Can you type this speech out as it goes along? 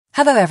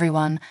Hello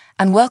everyone,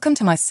 and welcome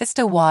to my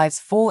Sister Wives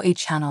 4E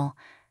channel.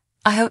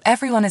 I hope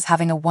everyone is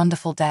having a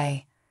wonderful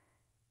day.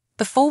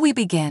 Before we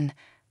begin,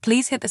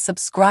 please hit the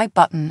subscribe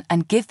button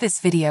and give this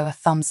video a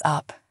thumbs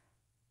up.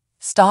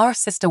 Star of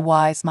Sister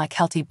Wives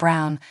Mykelti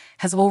Brown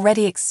has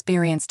already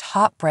experienced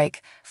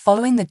heartbreak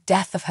following the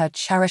death of her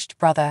cherished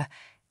brother,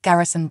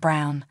 Garrison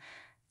Brown.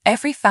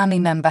 Every family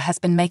member has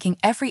been making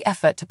every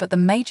effort to put the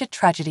major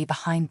tragedy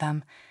behind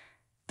them.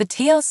 The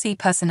TLC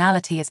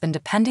personality has been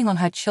depending on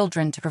her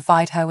children to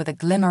provide her with a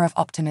glimmer of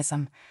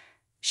optimism.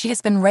 She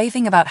has been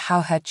raving about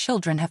how her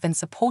children have been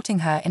supporting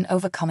her in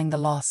overcoming the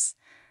loss.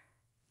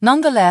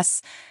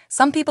 Nonetheless,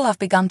 some people have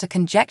begun to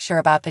conjecture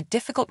about the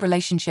difficult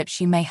relationship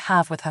she may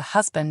have with her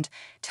husband,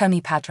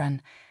 Tony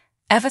Padron.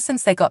 Ever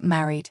since they got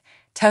married,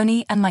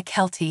 Tony and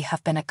Mykelti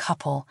have been a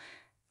couple.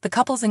 The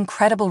couple's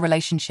incredible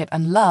relationship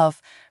and love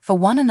for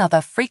one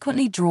another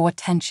frequently draw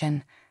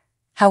attention.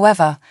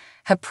 However,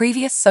 her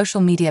previous social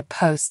media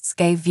posts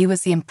gave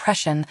viewers the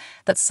impression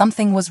that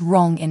something was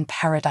wrong in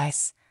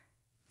paradise.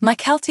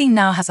 Mykelti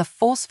now has a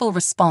forceful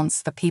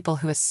response for people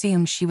who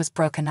assumed she was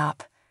broken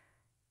up.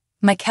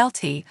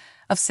 Mykelti,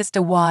 of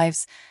Sister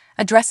Wives,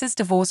 addresses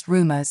divorce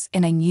rumors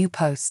in a new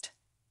post.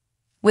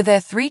 With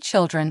their 3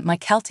 children,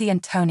 Mykelti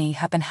and Tony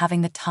have been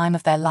having the time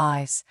of their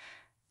lives.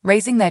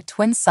 Raising their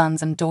twin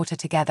sons and daughter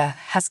together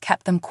has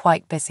kept them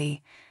quite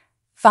busy.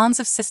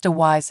 Fans of Sister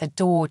Wives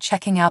adore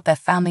checking out their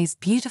family's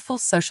beautiful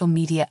social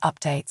media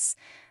updates.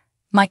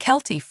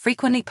 Mykelti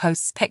frequently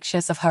posts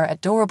pictures of her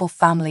adorable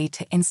family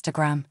to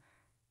Instagram.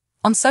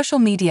 On social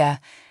media,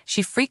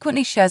 she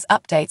frequently shares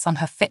updates on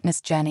her fitness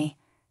journey.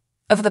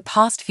 Over the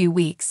past few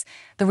weeks,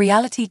 the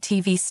reality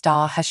TV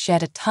star has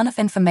shared a ton of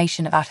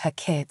information about her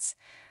kids.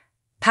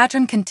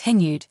 Padron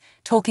continued,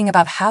 talking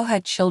about how her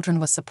children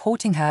were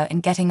supporting her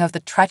in getting over the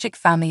tragic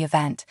family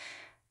event.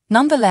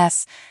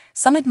 Nonetheless,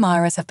 some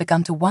admirers have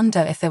begun to wonder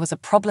if there was a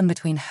problem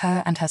between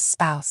her and her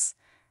spouse.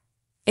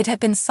 It had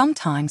been some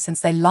time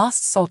since they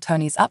last saw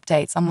Tony's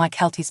updates on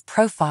Mykelti's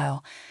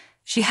profile.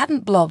 She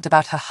hadn't blogged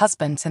about her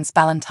husband since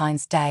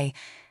Valentine's Day,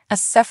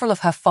 as several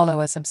of her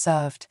followers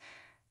observed.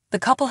 The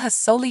couple has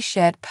solely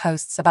shared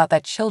posts about their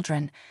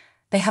children.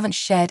 They haven't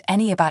shared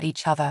any about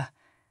each other.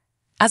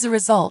 As a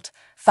result,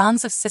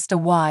 fans of Sister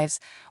Wives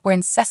were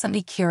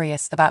incessantly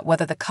curious about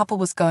whether the couple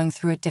was going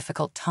through a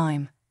difficult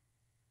time.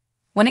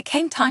 When it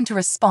came time to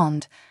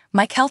respond,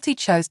 Mykelti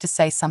chose to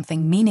say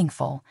something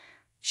meaningful.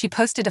 She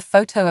posted a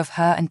photo of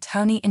her and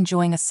Tony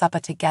enjoying a supper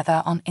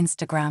together on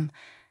Instagram.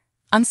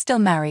 "I'm still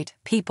married,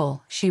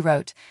 people," she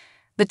wrote.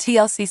 The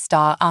TLC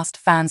star asked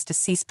fans to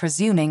cease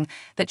presuming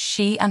that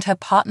she and her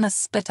partner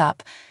split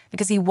up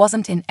because he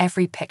wasn't in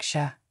every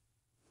picture.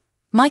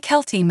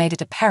 Mykelti made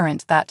it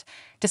apparent that,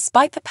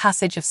 despite the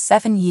passage of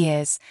 7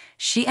 years,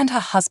 she and her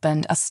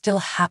husband are still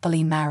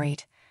happily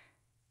married.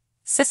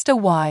 Sister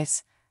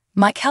Wives,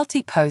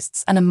 Mykelti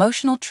posts an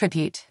emotional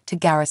tribute to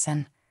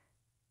Garrison.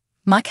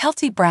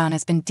 Mykelti Brown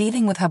has been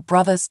dealing with her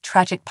brother's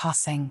tragic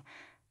passing.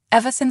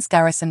 Ever since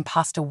Garrison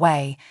passed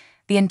away,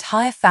 the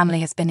entire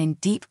family has been in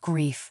deep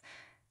grief.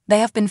 They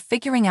have been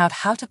figuring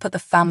out how to put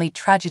the family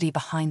tragedy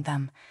behind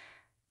them.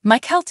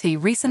 Mykelti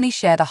recently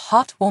shared a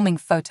heartwarming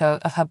photo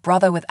of her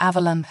brother with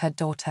Avalon, her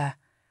daughter.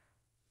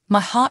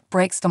 "My heart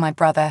breaks for my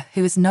brother,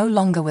 who is no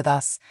longer with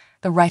us,"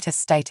 the writer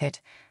stated.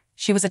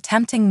 She was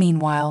attempting,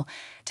 meanwhile,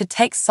 to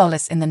take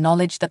solace in the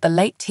knowledge that the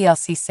late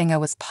TLC singer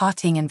was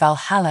partying in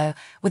Valhalla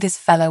with his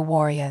fellow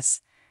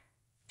warriors.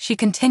 She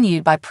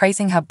continued by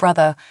praising her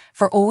brother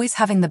for always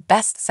having the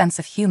best sense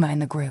of humor in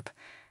the group.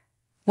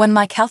 When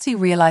Mykelti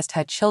realized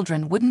her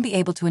children wouldn't be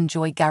able to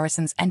enjoy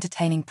Garrison's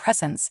entertaining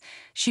presence,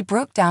 she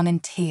broke down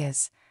in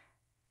tears.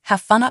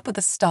 "Have fun up with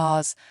the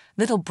stars,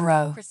 little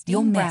bro,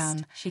 you're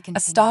missed." A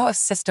star of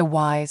Sister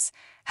Wives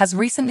has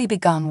recently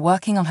begun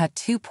working on her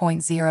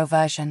 2.0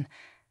 version.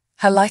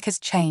 Her life has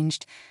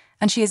changed,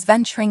 and she is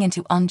venturing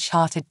into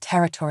uncharted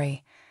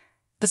territory.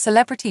 The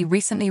celebrity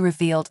recently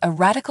revealed a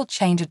radical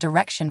change of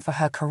direction for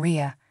her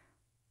career.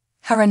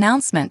 Her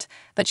announcement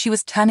that she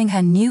was turning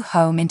her new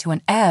home into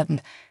an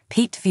Airbnb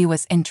piqued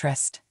viewers'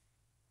 interest.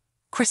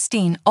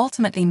 Christine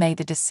ultimately made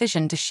the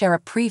decision to share a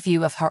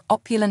preview of her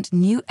opulent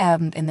new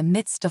Airbnb in the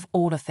midst of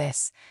all of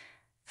this.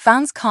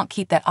 Fans can't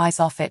keep their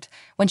eyes off it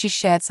when she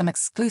shared some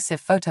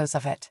exclusive photos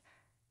of it.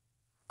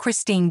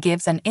 Christine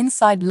gives an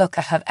inside look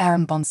at her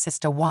Airbnb on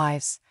Sister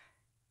Wives.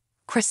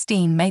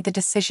 Christine made the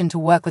decision to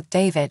work with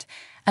David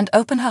and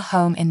open her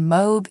home in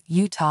Moab,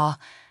 Utah,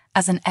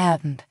 as an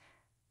Airbnb.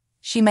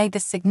 She made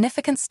this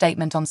significant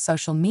statement on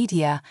social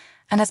media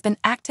and has been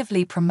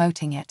actively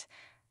promoting it.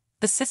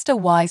 The Sister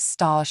Wives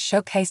star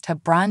showcased her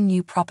brand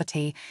new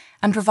property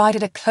and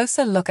provided a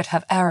closer look at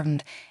her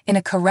Airbnb in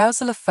a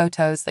carousel of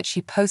photos that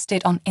she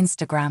posted on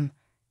Instagram.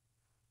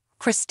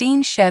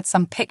 Christine shared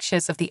some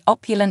pictures of the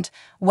opulent,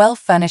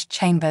 well-furnished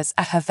chambers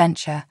at her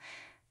venture.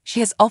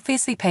 She has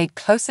obviously paid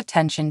close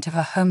attention to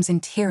her home's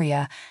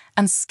interior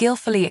and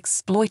skillfully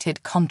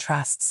exploited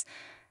contrasts.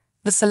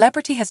 The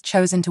celebrity has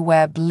chosen to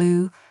wear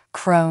blue,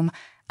 chrome,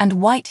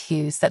 and white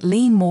hues that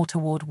lean more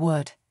toward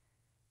wood.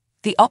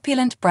 The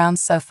opulent brown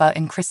sofa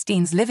in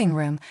Christine's living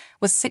room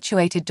was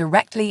situated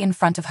directly in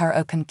front of her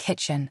open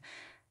kitchen.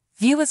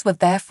 Viewers were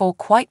therefore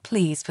quite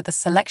pleased with the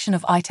selection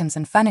of items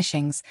and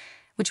furnishings,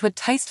 which were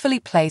tastefully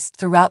placed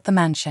throughout the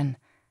mansion.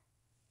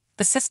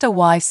 The Sister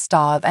Wives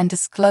star then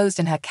disclosed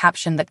in her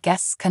caption that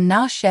guests can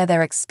now share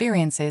their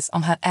experiences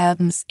on her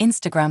album's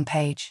Instagram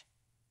page.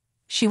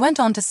 She went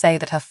on to say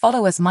that her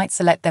followers might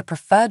select their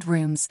preferred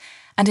rooms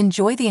and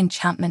enjoy the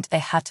enchantment they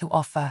had to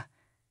offer.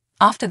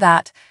 After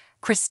that,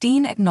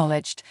 Christine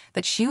acknowledged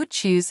that she would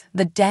choose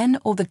the den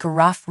or the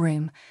giraffe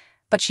room,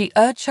 but she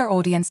urged her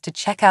audience to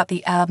check out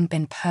the album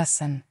in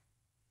person.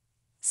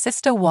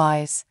 Sister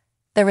Wives.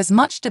 There is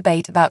much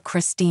debate about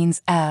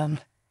Christine's album.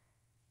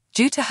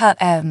 Due to her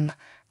album,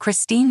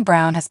 Christine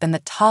Brown has been the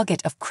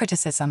target of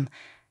criticism.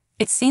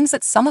 It seems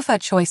that some of her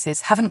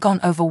choices haven't gone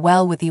over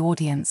well with the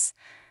audience.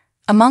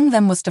 Among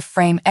them was to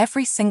frame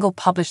every single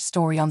published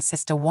story on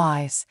Sister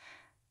Wives.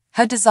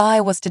 Her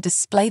desire was to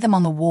display them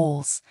on the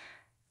walls.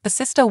 The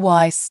Sister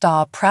Wives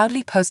star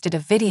proudly posted a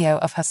video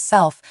of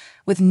herself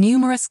with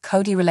numerous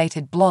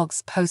Cody-related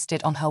blogs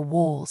posted on her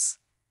walls.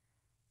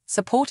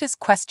 Supporters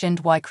questioned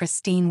why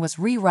Christine was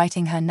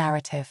rewriting her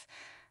narrative.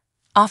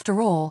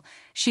 After all,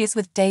 she is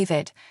with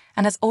David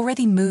and has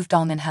already moved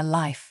on in her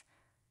life.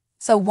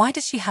 So why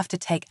does she have to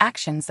take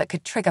actions that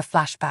could trigger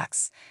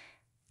flashbacks?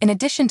 In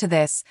addition to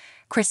this,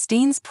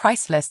 Christine's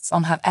price lists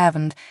on her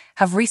album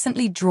have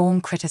recently drawn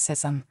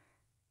criticism.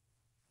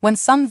 When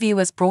some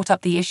viewers brought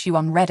up the issue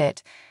on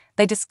Reddit,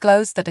 they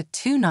disclosed that a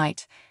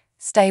two-night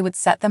stay would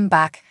set them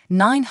back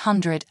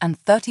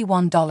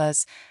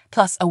 $931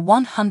 plus a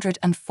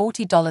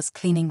 $140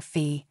 cleaning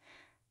fee.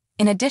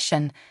 In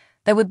addition,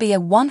 there would be a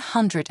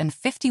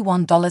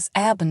 $151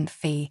 album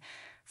fee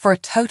for a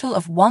total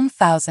of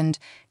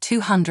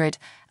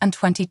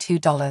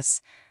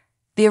 $1,222.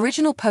 The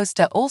original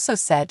poster also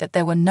said that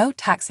there were no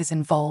taxes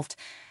involved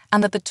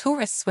and that the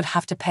tourists would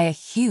have to pay a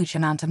huge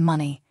amount of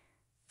money.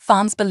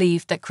 Fans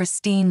believed that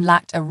Christine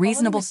lacked a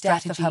reasonable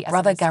strategy of her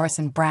brother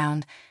Garrison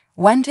Brown.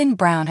 Gwendolyn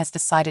Brown has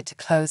decided to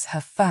close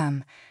her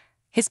firm.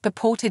 His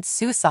purported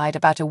suicide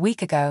about a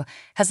week ago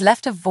has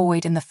left a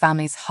void in the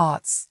family's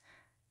hearts.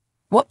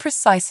 What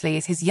precisely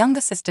is his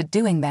younger sister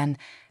doing then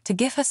to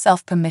give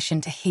herself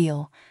permission to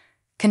heal?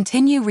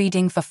 Continue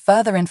reading for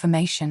further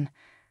information.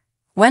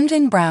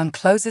 Gwendolyn Brown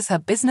closes her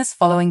business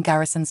following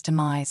Garrison's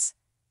demise.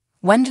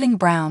 Gwendolyn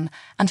Brown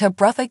and her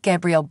brother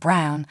Gabriel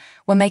Brown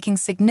were making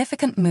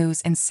significant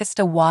moves in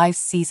Sister Wives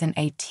Season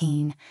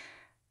 18.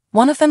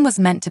 One of them was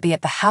meant to be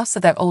at the house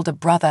of their older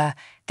brother,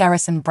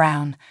 Garrison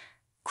Brown.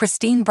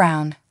 Christine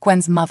Brown,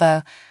 Gwen's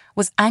mother,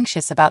 was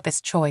anxious about this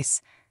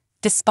choice.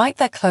 Despite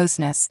their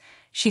closeness,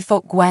 she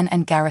thought Gwen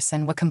and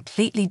Garrison were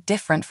completely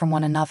different from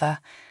one another.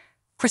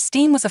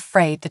 Christine was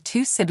afraid the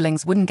two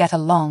siblings wouldn't get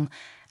along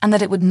and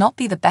that it would not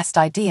be the best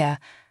idea,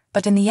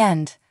 but in the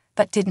end,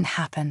 that didn't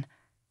happen.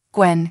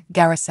 Gwen,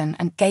 Garrison,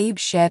 and Gabe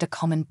shared a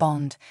common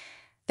bond.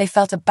 They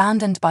felt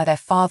abandoned by their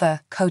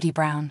father, Cody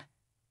Brown.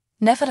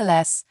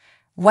 Nevertheless,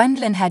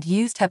 Gwendolyn had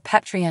used her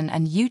Patreon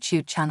and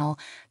YouTube channel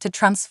to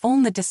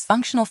transform the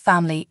dysfunctional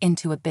family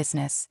into a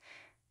business.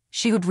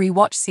 She would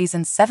rewatch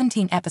season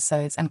 17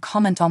 episodes and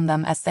comment on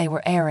them as they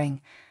were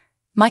airing.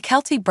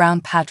 Mykelti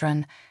Brown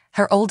Padron,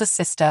 her older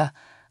sister,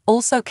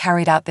 also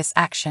carried out this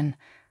action.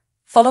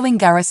 Following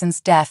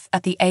Garrison's death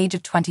at the age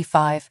of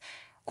 25,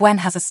 Gwen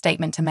has a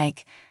statement to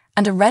make,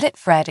 and a Reddit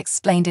thread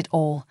explained it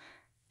all.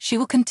 She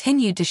will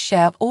continue to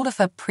share all of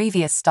her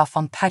previous stuff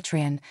on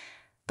Patreon,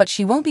 but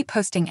she won't be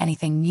posting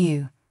anything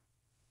new.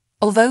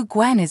 Although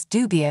Gwen is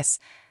dubious,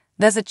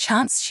 there's a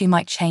chance she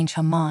might change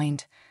her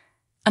mind.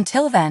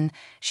 Until then,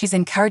 she's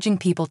encouraging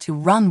people to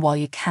run while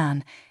you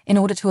can in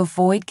order to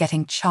avoid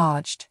getting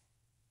charged.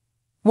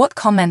 What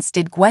comments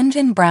did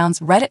Gwendolyn Brown's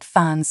Reddit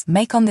fans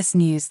make on this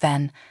news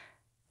then?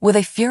 Were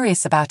they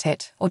furious about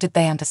it, or did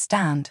they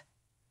understand?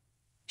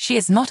 She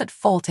is not at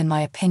fault in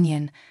my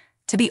opinion.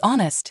 To be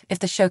honest, if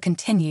the show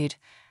continued,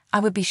 I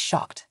would be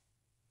shocked.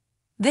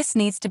 This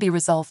needs to be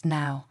resolved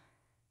now.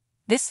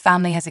 This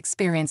family has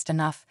experienced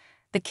enough,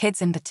 the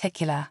kids in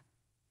particular.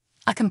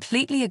 I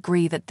completely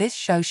agree that this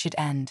show should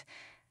end.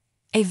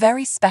 A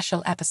very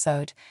special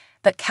episode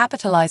that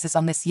capitalizes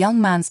on this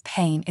young man's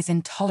pain is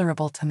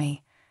intolerable to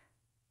me.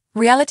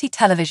 Reality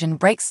television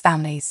breaks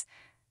families.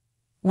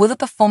 Will the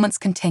performance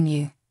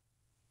continue?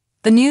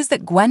 The news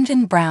that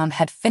Gwendolyn Brown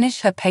had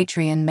finished her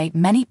Patreon made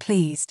many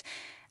pleased,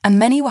 and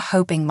many were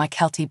hoping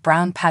Mykelti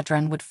Brown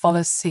Padron would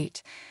follow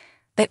suit.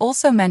 They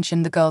also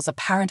mentioned the girls'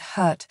 apparent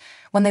hurt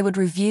when they would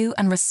review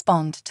and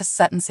respond to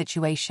certain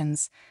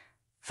situations.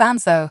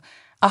 Fans, though,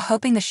 are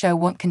hoping the show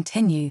won't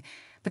continue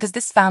because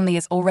this family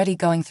is already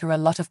going through a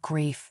lot of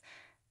grief.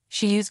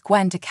 She used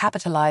Gwen to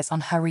capitalize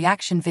on her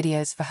reaction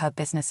videos for her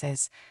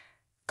businesses.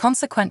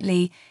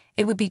 Consequently,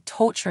 it would be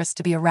torturous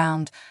to be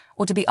around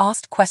or to be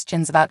asked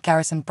questions about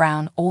Garrison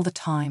Brown all the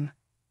time.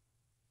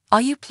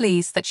 Are you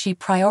pleased that she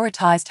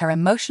prioritized her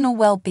emotional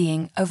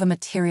well-being over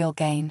material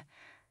gain?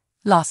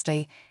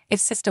 Lastly, if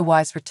Sister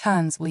Wives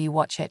returns, will you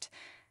watch it?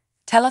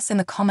 Tell us in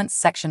the comments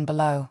section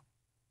below.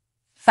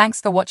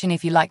 Thanks for watching.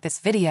 If you like this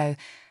video,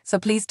 so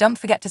please don't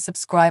forget to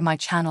subscribe my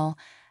channel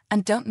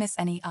and don't miss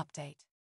any update.